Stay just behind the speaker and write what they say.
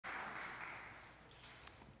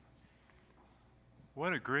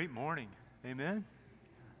What a great morning. Amen.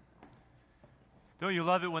 Don't you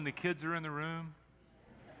love it when the kids are in the room?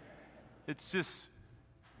 It's just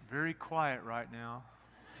very quiet right now.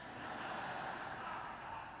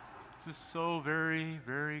 It's just so very,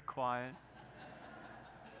 very quiet.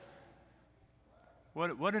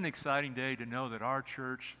 What an exciting day to know that our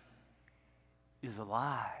church is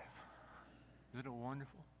alive. Isn't it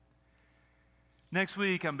wonderful? Next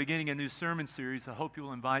week, I'm beginning a new sermon series. I hope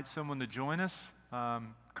you'll invite someone to join us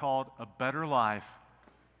called A Better Life.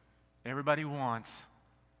 Everybody wants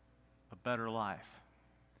a better life.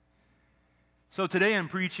 So today I'm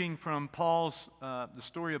preaching from the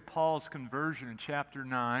story of Paul's conversion in chapter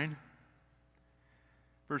 9,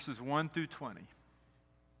 verses 1 through 20.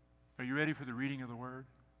 Are you ready for the reading of the word?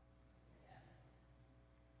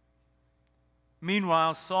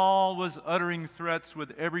 Meanwhile, Saul was uttering threats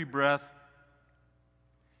with every breath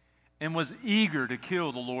and was eager to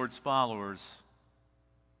kill the Lord's followers.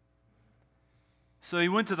 So he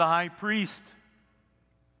went to the high priest.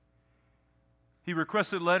 He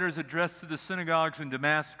requested letters addressed to the synagogues in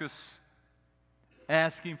Damascus,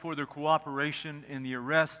 asking for their cooperation in the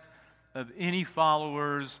arrest of any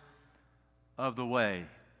followers of the way.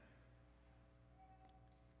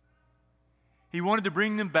 He wanted to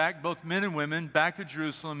bring them back, both men and women, back to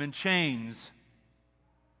Jerusalem in chains.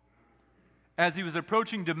 As he was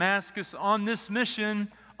approaching Damascus on this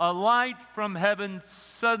mission, a light from heaven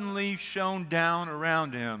suddenly shone down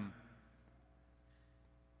around him.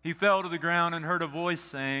 He fell to the ground and heard a voice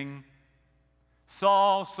saying,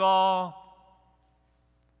 "Saul, Saul,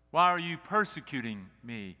 why are you persecuting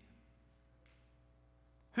me?"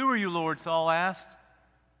 "Who are you, Lord?" Saul asked.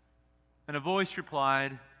 And a voice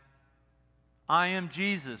replied, "I am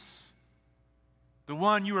Jesus, the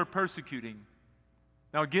one you are persecuting.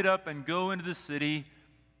 Now get up and go into the city,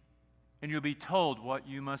 and you'll be told what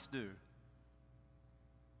you must do."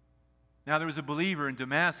 Now there was a believer in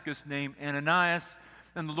Damascus named Ananias,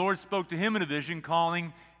 and the Lord spoke to him in a vision,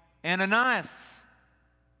 calling, "Ananias."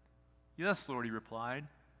 "Yes, Lord," he replied.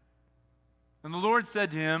 And the Lord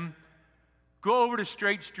said to him, "Go over to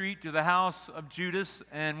Straight Street to the house of Judas,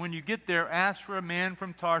 and when you get there, ask for a man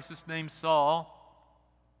from Tarsus named Saul.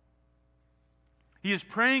 He is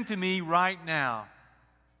praying to me right now.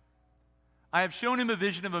 I have shown him a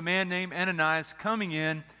vision of a man named Ananias coming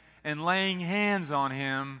in and laying hands on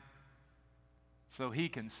him so he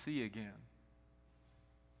can see again."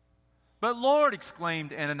 "But Lord,"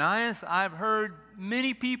 exclaimed Ananias, "I've heard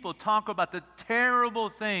many people talk about the terrible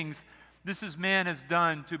things this man has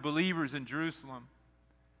done to believers in Jerusalem.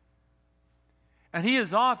 And he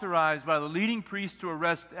is authorized by the leading priest to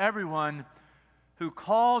arrest everyone who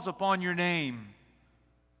calls upon your name."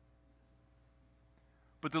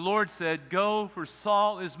 But the Lord said, "Go, for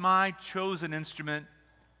Saul is my chosen instrument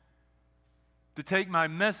to take my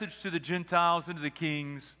message to the Gentiles and to the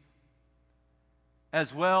kings,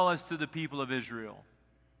 as well as to the people of Israel.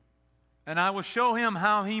 And I will show him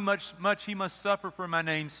how much he must suffer for my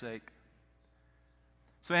name's sake."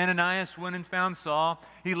 So Ananias went and found Saul.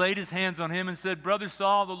 He laid his hands on him and said, "Brother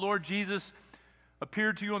Saul, the Lord Jesus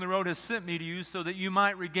appeared to you on the road, has sent me to you so that you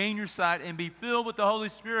might regain your sight and be filled with the Holy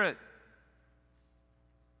Spirit."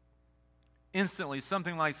 Instantly,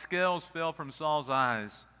 something like scales fell from Saul's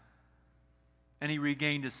eyes, and he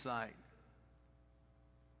regained his sight.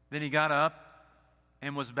 Then he got up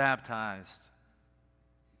and was baptized.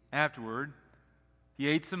 Afterward, he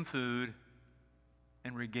ate some food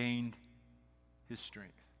and regained his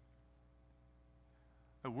strength.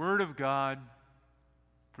 A word of God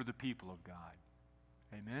for the people of God.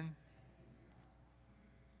 Amen.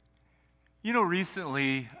 You know,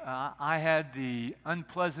 recently I had the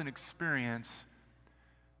unpleasant experience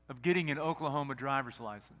of getting an Oklahoma driver's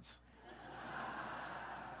license.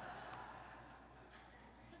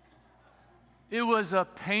 It was a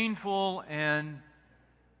painful and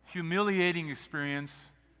humiliating experience,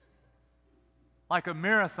 like a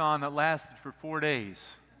marathon that lasted for 4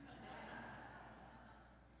 days.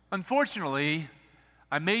 Unfortunately,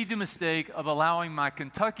 I made the mistake of allowing my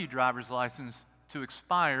Kentucky driver's license to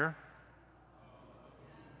expire.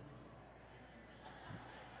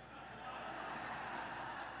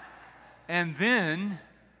 And then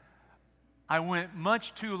I went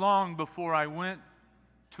much too long before I went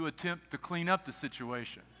to attempt to clean up the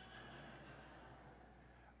situation.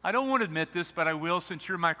 I don't want to admit this, but I will, since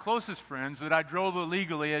you're my closest friends, that I drove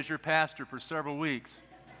illegally as your pastor for several weeks.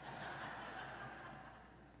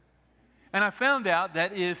 And I found out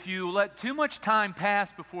that if you let too much time pass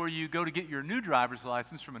before you go to get your new driver's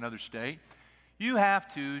license from another state, you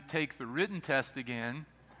have to take the written test again,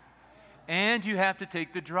 and you have to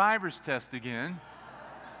take the driver's test again,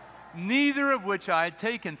 neither of which I had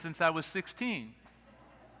taken since I was 16.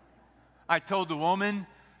 I told the woman,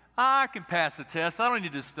 I can pass the test, I don't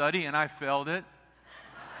need to study, and I failed it.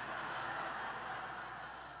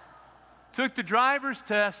 Took the driver's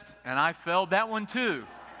test, and I failed that one too.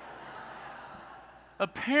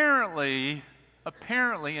 Apparently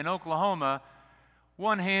in Oklahoma,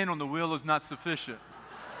 one hand on the wheel is not sufficient.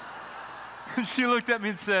 She looked at me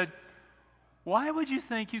and said, why would you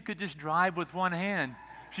think you could just drive with one hand?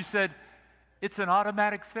 She said, it's an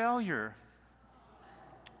automatic failure.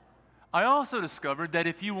 I also discovered that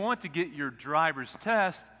if you want to get your driver's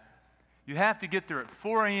test, you have to get there at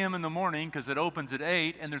 4 a.m. in the morning because it opens at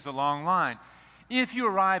 8 and there's a long line. If you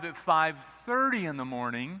arrive at 5:30 in the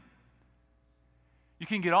morning, you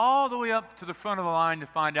can get all the way up to the front of the line to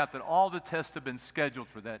find out that all the tests have been scheduled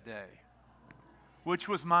for that day, which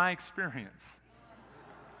was my experience.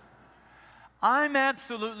 I'm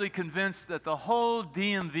absolutely convinced that the whole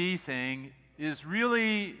DMV thing is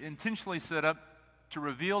really intentionally set up to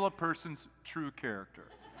reveal a person's true character.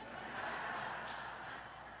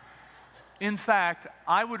 In fact,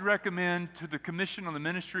 I would recommend to the Commission on the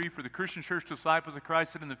Ministry for the Christian Church Disciples of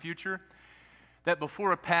Christ that in the future, that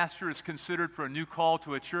before a pastor is considered for a new call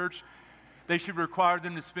to a church, they should require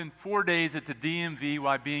them to spend 4 days at the DMV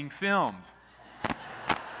while being filmed.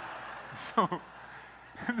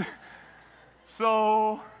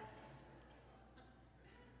 So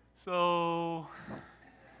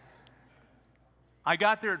I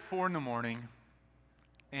got there at 4 in the morning,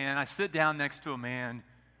 and I sit down next to a man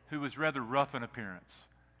who was rather rough in appearance.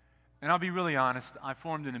 And I'll be really honest, I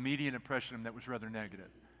formed an immediate impression of him that was rather negative.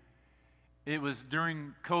 It was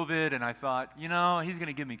during COVID, and I thought, you know, he's going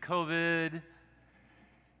to give me COVID.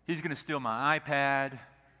 He's going to steal my iPad.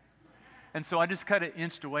 And so I just kind of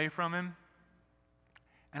inched away from him.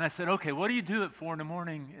 And I said, okay, what do you do at 4 in the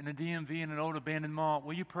morning in a DMV in an old abandoned mall?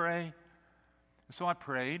 Will you pray? And so I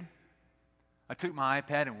prayed. I took my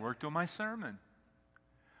iPad and worked on my sermon.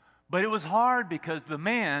 But it was hard because the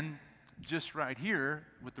man, just right here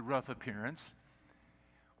with the rough appearance,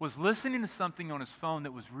 was listening to something on his phone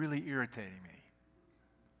that was really irritating me.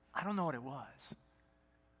 I don't know what it was.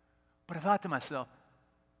 But I thought to myself,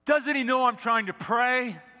 doesn't he know I'm trying to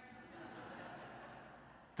pray?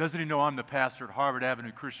 Doesn't he know I'm the pastor at Harvard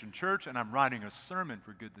Avenue Christian Church and I'm writing a sermon,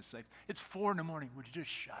 for goodness sake? It's 4 in the morning. Would you just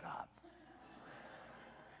shut up?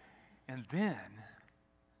 And then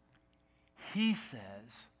he says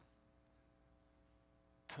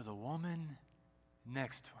to the woman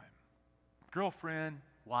next to him, girlfriend,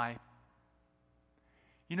 wife,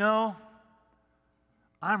 you know,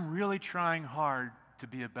 I'm really trying hard to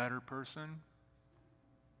be a better person.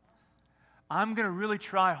 I'm going to really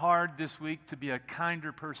try hard this week to be a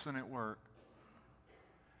kinder person at work.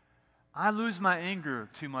 I lose my anger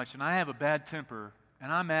too much and I have a bad temper,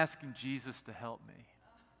 and I'm asking Jesus to help me.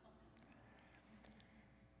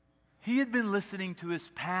 He had been listening to his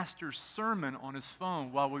pastor's sermon on his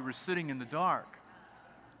phone while we were sitting in the dark.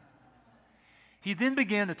 He then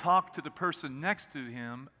began to talk to the person next to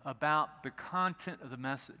him about the content of the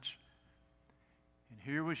message. And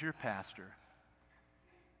here was your pastor,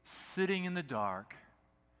 sitting in the dark,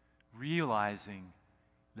 realizing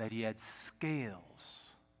that he had scales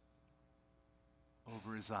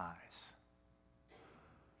over his eyes.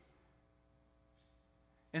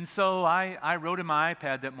 And so I wrote in my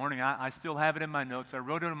iPad that morning, I still have it in my notes, I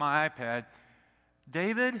wrote it on my iPad,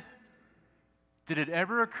 David, did it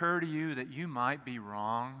ever occur to you that you might be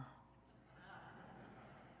wrong?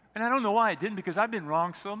 And I don't know why it didn't, because I've been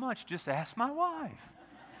wrong so much. Just ask my wife.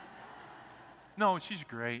 No, she's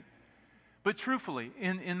great. But truthfully,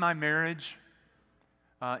 in my marriage,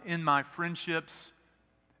 in my friendships,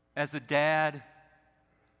 as a dad,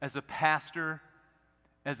 as a pastor,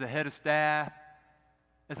 as a head of staff,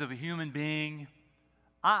 as a human being,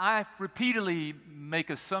 I repeatedly make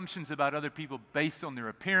assumptions about other people based on their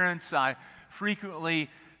appearance. I frequently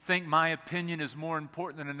think my opinion is more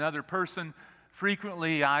important than another person.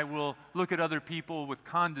 Frequently, I will look at other people with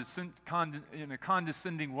in a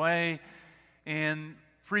condescending way. And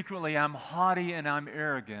frequently, I'm haughty and I'm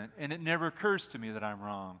arrogant. And it never occurs to me that I'm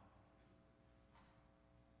wrong.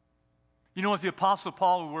 You know, if the Apostle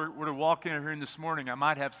Paul were to walk in here this morning, I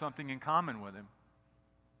might have something in common with him.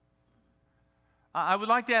 I would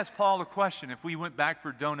like to ask Paul a question. If we went back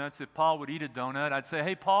for donuts, if Paul would eat a donut, I'd say,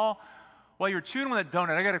 hey, Paul, while you're chewing on that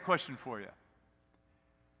donut, I got a question for you.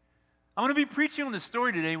 I'm going to be preaching on the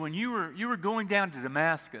story today when you were going down to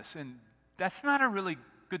Damascus, and that's not a really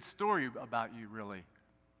good story about you, really.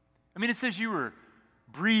 I mean, it says you were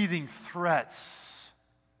breathing threats,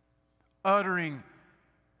 uttering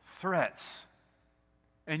threats.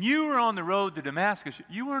 and you were on the road to Damascus,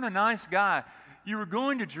 you weren't a nice guy. You were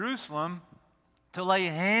going to Jerusalem to lay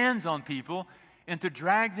hands on people and to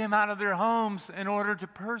drag them out of their homes in order to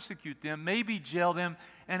persecute them, maybe jail them,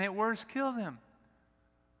 and at worst, kill them.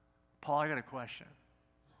 Paul, I got a question.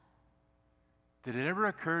 Did it ever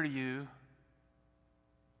occur to you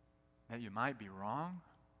that you might be wrong?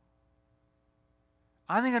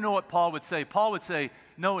 I think I know what Paul would say. Paul would say,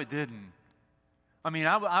 no, it didn't. I mean,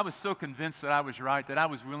 I was so convinced that I was right that I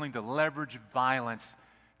was willing to leverage violence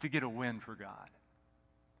to get a win for God.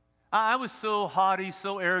 I was so haughty,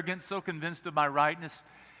 so arrogant, so convinced of my rightness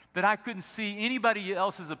that I couldn't see anybody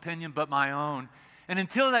else's opinion but my own. And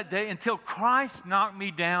until that day, until Christ knocked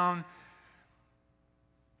me down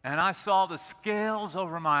and I saw the scales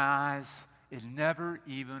over my eyes, it never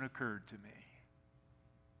even occurred to me.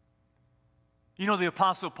 You know, the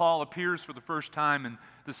Apostle Paul appears for the first time in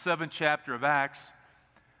the 7th chapter of Acts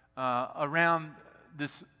around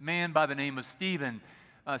this man by the name of Stephen.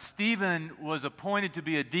 Stephen was appointed to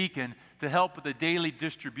be a deacon to help with the daily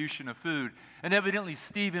distribution of food. And evidently,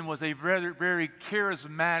 Stephen was a very, very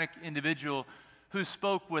charismatic individual who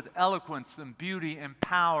spoke with eloquence and beauty and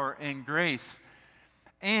power and grace.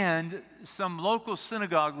 And some local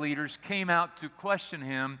synagogue leaders came out to question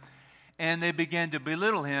him, and they began to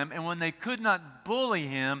belittle him. And when they could not bully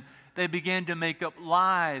him, they began to make up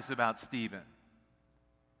lies about Stephen.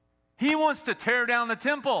 He wants to tear down the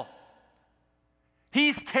temple.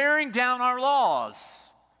 He's tearing down our laws.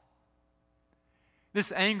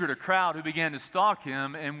 This angered a crowd who began to stalk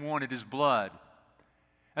him and wanted his blood.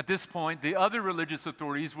 At this point, the other religious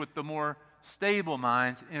authorities with the more stable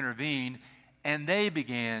minds intervened, and they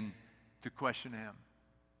began to question him.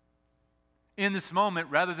 In this moment,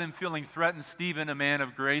 rather than feeling threatened, Stephen, a man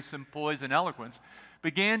of grace and poise and eloquence,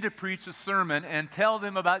 began to preach a sermon and tell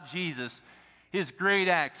them about Jesus, his great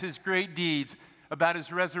acts, his great deeds, about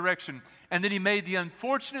his resurrection. And then he made the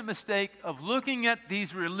unfortunate mistake of looking at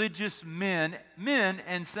these religious men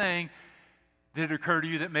and saying, did it occur to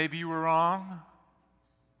you that maybe you were wrong?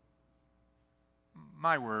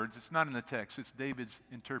 My words, it's not in the text, it's David's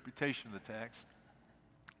interpretation of the text.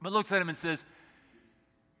 But looks at him and says,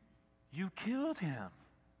 you killed him.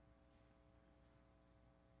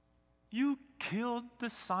 You killed the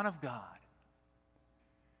Son of God.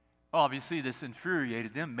 Obviously, this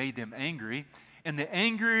infuriated them, made them angry. And the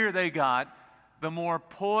angrier they got, the more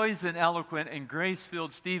poised and eloquent and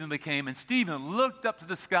grace-filled Stephen became. And Stephen looked up to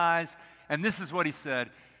the skies, and this is what he said.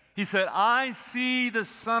 He said, I see the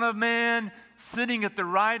Son of Man sitting at the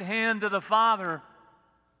right hand of the Father.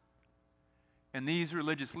 And these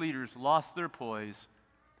religious leaders lost their poise,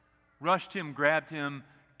 rushed him, grabbed him,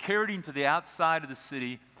 carried him to the outside of the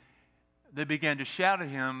city. They began to shout at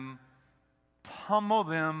him, pummel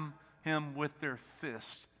him with their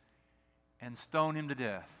fists, and stone him to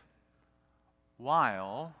death,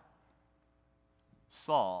 while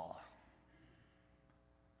Saul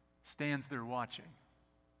stands there watching.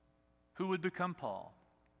 Who would become Paul?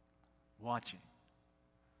 Watching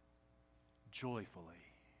joyfully.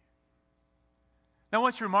 Now,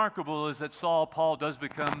 what's remarkable is that Paul does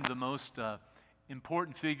become the most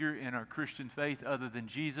important figure in our Christian faith other than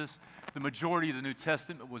Jesus. The majority of the New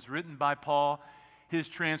Testament was written by Paul. His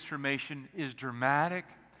transformation is dramatic.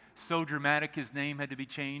 So dramatic, his name had to be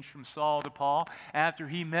changed from Saul to Paul. After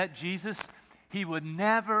he met Jesus, he would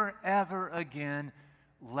never, ever again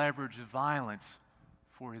leverage violence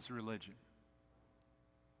for his religion.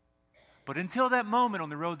 But until that moment on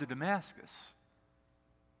the road to Damascus,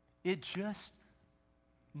 it just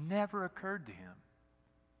never occurred to him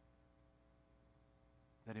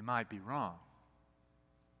that he might be wrong.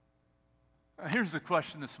 Here's the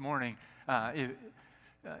question this morning. Did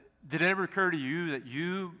it ever occur to you that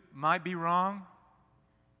you might be wrong?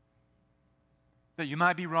 That you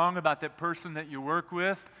might be wrong about that person that you work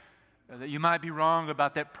with? That you might be wrong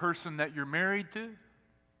about that person that you're married to?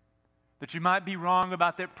 That you might be wrong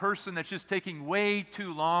about that person that's just taking way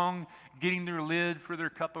too long getting their lid for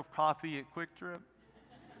their cup of coffee at Quick Trip?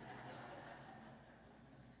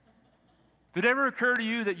 Did it ever occur to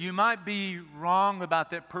you that you might be wrong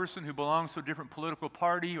about that person who belongs to a different political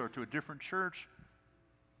party or to a different church?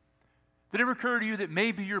 Did it ever occur to you that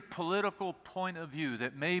maybe your political point of view,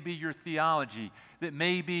 that maybe your theology, that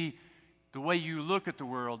maybe the way you look at the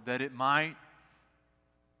world, that it might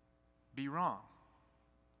be wrong?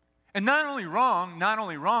 And not only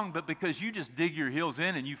wrong, but because you just dig your heels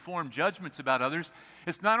in and you form judgments about others,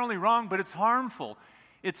 it's not only wrong, but it's harmful.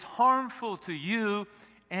 It's harmful to you,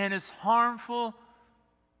 and it's harmful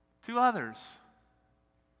to others.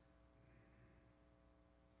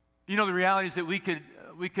 You know, the reality is that we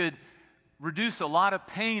could reduce a lot of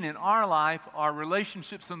pain in our life, our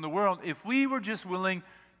relationships in the world, if we were just willing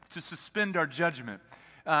to suspend our judgment.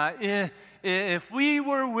 If we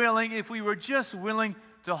were just willing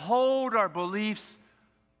to hold our beliefs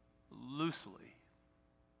loosely.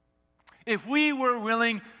 If we were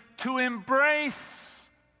willing to embrace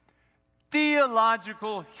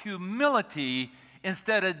theological humility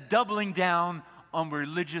instead of doubling down on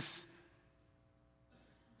religious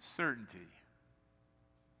certainty.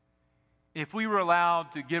 If we were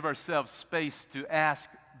allowed to give ourselves space to ask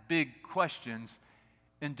big questions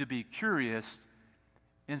and to be curious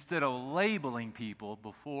instead of labeling people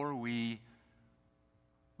before we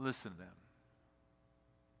listen to them.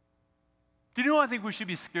 Do you know what I think we should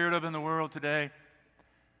be scared of in the world today?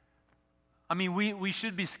 I mean, we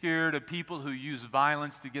should be scared of people who use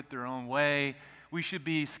violence to get their own way. We should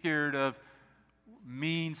be scared of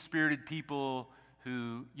mean-spirited people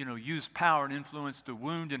who, use power and influence to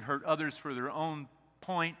wound and hurt others for their own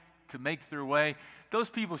point, to make their way. Those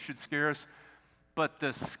people should scare us. But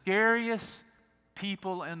the scariest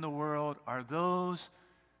people in the world are those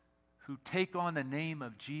who take on the name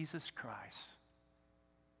of Jesus Christ,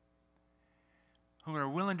 who are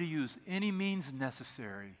willing to use any means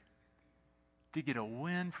necessary to get a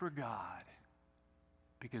win for God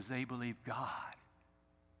because they believe God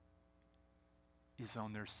is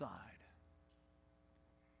on their side.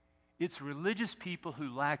 It's religious people who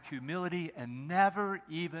lack humility and never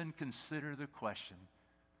even consider the question,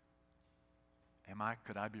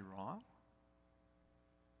 could I be wrong?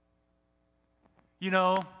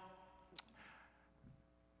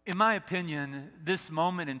 In my opinion, this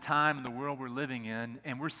moment in time in the world we're living in,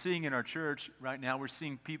 and we're seeing in our church right now, we're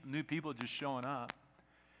seeing new people just showing up.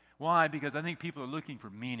 Why? Because I think people are looking for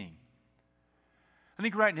meaning. I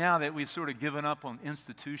think right now that we've sort of given up on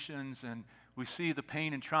institutions and we see the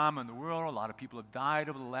pain and trauma in the world. A lot of people have died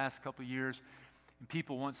over the last couple of years, and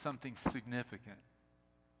people want something significant.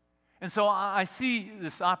 And so I see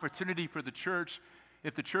this opportunity for the church,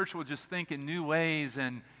 if the church will just think in new ways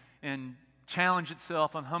and challenge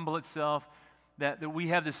itself and humble itself, that we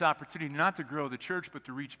have this opportunity not to grow the church, but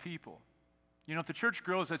to reach people. If the church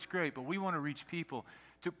grows, that's great, but we want to reach people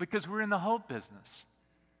because we're in the hope business.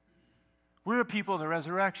 We're a people of the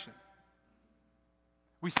resurrection.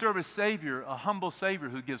 We serve a Savior, a humble Savior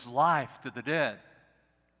who gives life to the dead.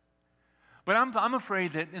 But I'm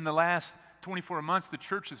afraid that in the last 24 months, the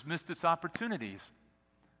church has missed its opportunities.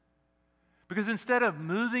 Because instead of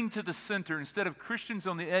moving to the center, instead of Christians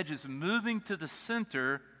on the edges moving to the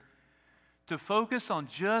center to focus on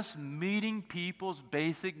just meeting people's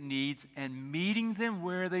basic needs and meeting them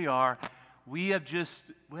where they are, we've just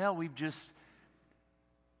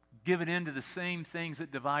given in to the same things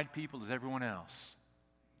that divide people as everyone else.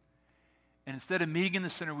 And instead of meeting in the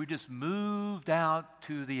center, we just moved out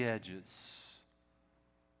to the edges.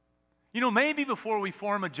 Maybe before we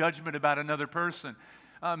form a judgment about another person,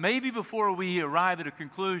 maybe before we arrive at a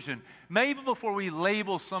conclusion, maybe before we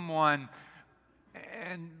label someone,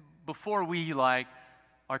 and before we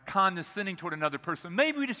are condescending toward another person,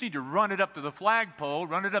 maybe we just need to run it up to the flagpole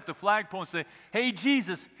and say, hey,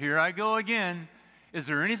 Jesus, here I go again. Is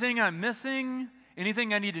there anything I'm missing?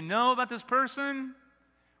 Anything I need to know about this person?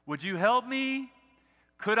 Would you help me?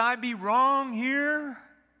 Could I be wrong here?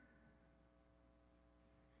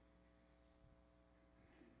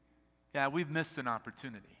 Yeah, we've missed an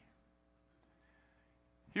opportunity.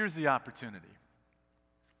 Here's the opportunity.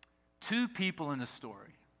 Two people in the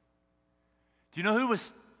story. Do you know who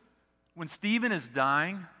was, when Stephen is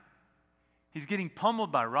dying, he's getting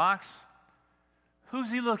pummeled by rocks, who's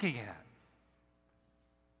he looking at?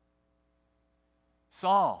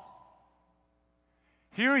 Saul.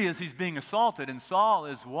 Here he is, he's being assaulted, and Saul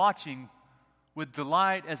is watching with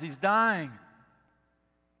delight as he's dying.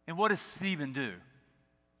 And what does Stephen do?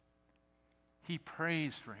 He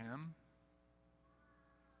prays for him.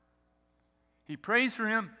 He prays for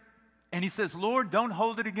him, and he says, Lord, don't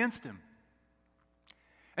hold it against him.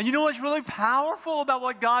 And you know what's really powerful about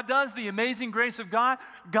what God does, the amazing grace of God?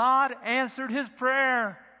 God answered his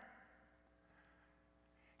prayer.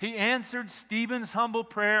 He answered Stephen's humble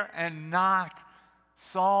prayer and knocked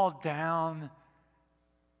Saul down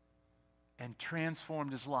and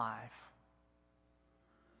transformed his life.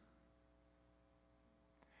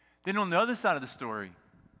 Then on the other side of the story,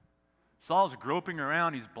 Saul's groping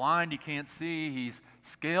around. He's blind. He can't see. He's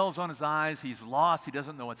scales on his eyes. He's lost. He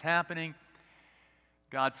doesn't know what's happening.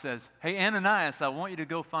 God says, hey, Ananias, I want you to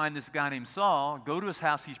go find this guy named Saul. Go to his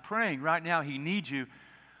house. He's praying. Right now, he needs you.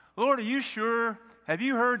 Lord, are you sure? Have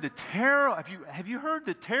you heard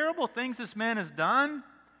the terrible things this man has done?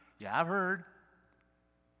 Yeah, I've heard.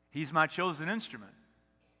 He's my chosen instrument.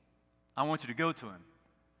 I want you to go to him.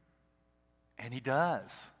 And he does.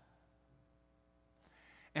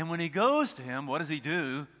 And when he goes to him, what does he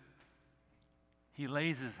do? He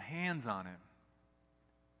lays his hands on him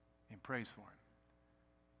and prays for him.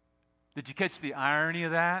 Did you catch the irony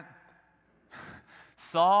of that?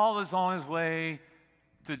 Saul is on his way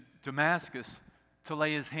to Damascus to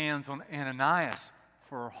lay his hands on Ananias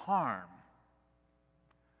for harm.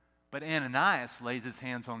 But Ananias lays his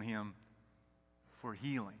hands on him for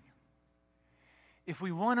healing. If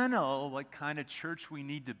we want to know what kind of church we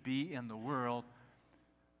need to be in the world,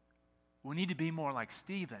 we need to be more like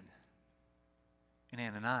Stephen and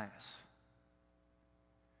Ananias,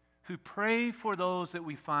 who pray for those that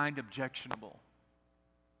we find objectionable.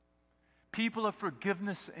 People of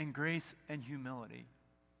forgiveness and grace and humility.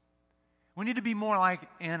 We need to be more like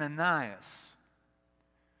Ananias,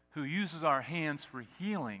 who uses our hands for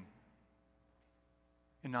healing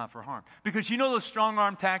and not for harm. Because you know those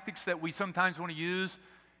strong-arm tactics that we sometimes want to use,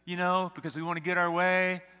 because we want to get our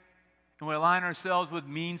way, and we align ourselves with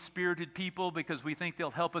mean-spirited people because we think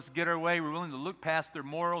they'll help us get our way. We're willing to look past their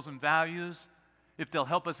morals and values if they'll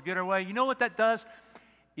help us get our way. You know what that does?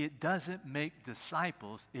 It doesn't make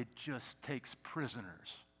disciples. It just takes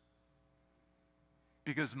prisoners.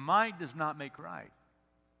 Because might does not make right.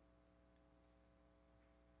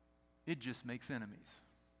 It just makes enemies.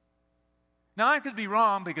 Now, I could be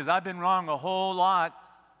wrong because I've been wrong a whole lot.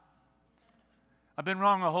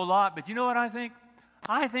 But you know what I think?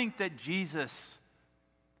 I think that Jesus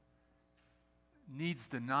needs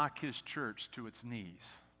to knock his church to its knees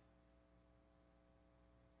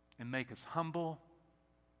and make us humble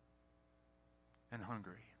and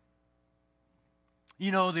hungry.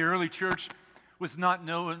 The early church was not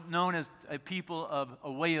known as a people of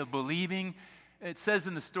a way of believing. It says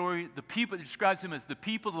in the story, it describes them as the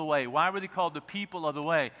people of the way. Why were they called the people of the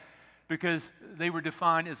way? Because they were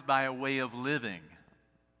defined as by a way of living.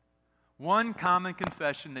 One common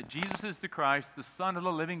confession that Jesus is the Christ, the Son of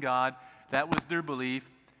the living God. That was their belief.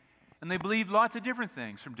 And they believed lots of different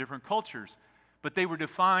things from different cultures. But they were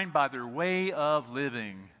defined by their way of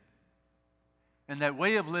living. And that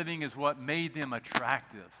way of living is what made them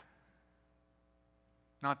attractive,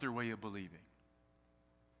 not their way of believing.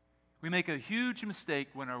 We make a huge mistake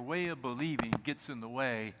when our way of believing gets in the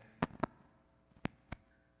way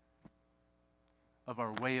of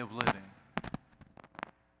our way of living.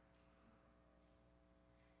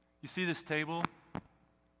 You see this table?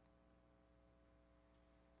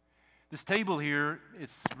 This table here,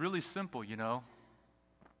 it's really simple,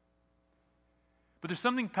 But there's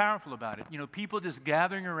something powerful about it. People just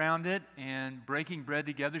gathering around it and breaking bread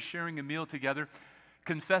together, sharing a meal together,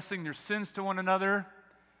 confessing their sins to one another,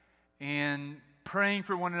 and praying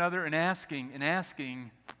for one another and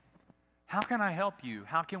asking, how can I help you?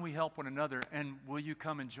 How can we help one another? And will you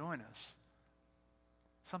come and join us?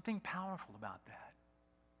 Something powerful about that.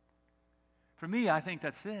 For me, I think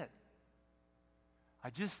that's it.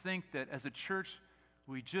 I just think that as a church,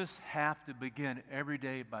 we just have to begin every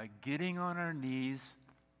day by getting on our knees,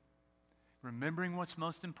 remembering what's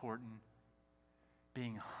most important,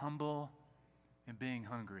 being humble, and being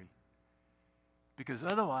hungry. Because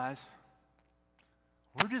otherwise,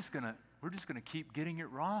 we're just gonna keep getting it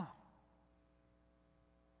wrong.